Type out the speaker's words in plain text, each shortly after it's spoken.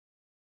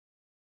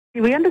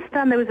We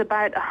understand there was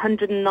about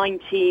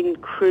 119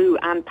 crew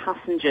and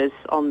passengers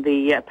on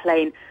the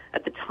plane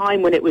at the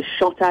time when it was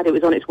shot at. It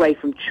was on its way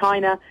from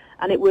China,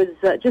 and it was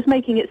just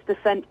making its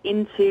descent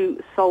into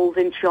Seoul's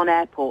Incheon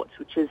Airport,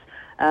 which is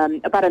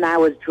about an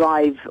hour's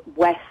drive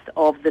west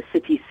of the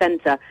city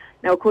center.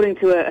 Now, according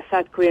to a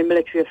South Korean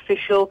military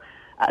official,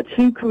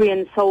 two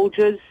Korean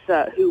soldiers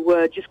who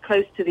were just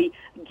close to the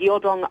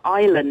Gyeodong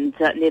Island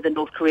near the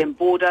North Korean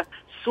border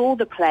saw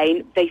the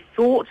plane. They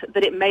thought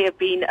that it may have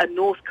been a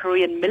North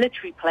Korean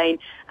military plane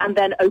and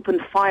then opened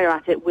fire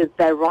at it with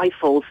their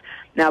rifles.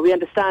 Now, we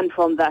understand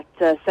from that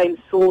same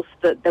source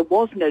that there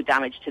was no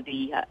damage to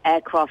the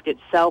aircraft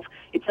itself.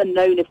 It's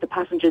unknown if the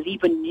passengers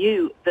even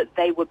knew that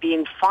they were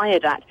being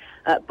fired at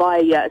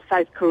by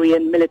South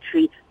Korean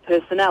military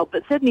personnel.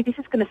 But certainly this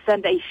is going to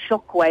send a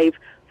shockwave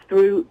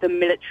through the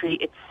military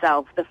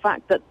itself. The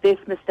fact that this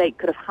mistake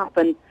could have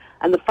happened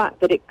and the fact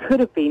that it could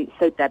have been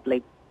so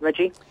deadly.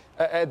 Reggie?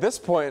 At this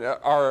point,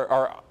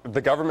 are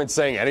the government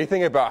saying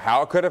anything about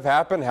how it could have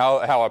happened,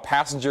 how a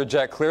passenger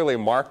jet clearly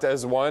marked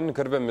as one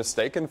could have been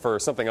mistaken for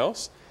something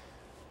else?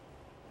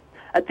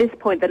 At this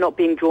point, they're not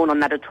being drawn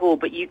on that at all,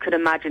 but you could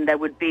imagine there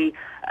would be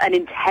an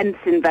intense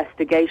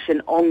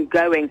investigation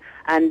ongoing,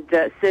 and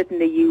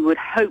certainly you would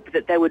hope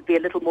that there would be a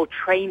little more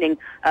training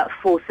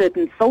for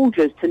certain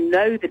soldiers to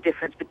know the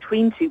difference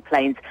between two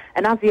planes.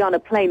 An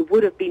Asiana plane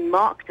would have been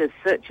marked as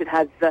such. It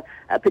has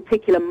a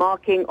particular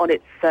marking on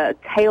its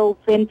tail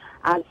fin,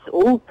 as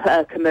all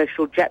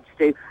commercial jets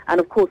do, and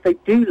of course they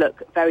do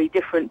look very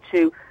different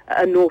to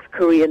a North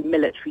Korean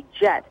military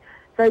jet.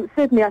 So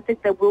certainly I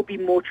think there will be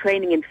more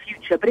training in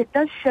future, but it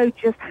does show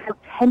just how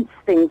tense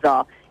things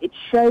are. It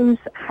shows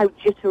how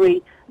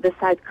jittery the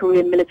South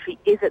Korean military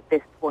is at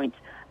this point.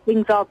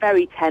 Things are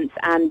very tense,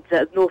 and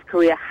North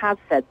Korea has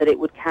said that it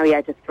would carry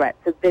out a threat.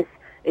 So this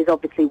is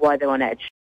obviously why they're on edge.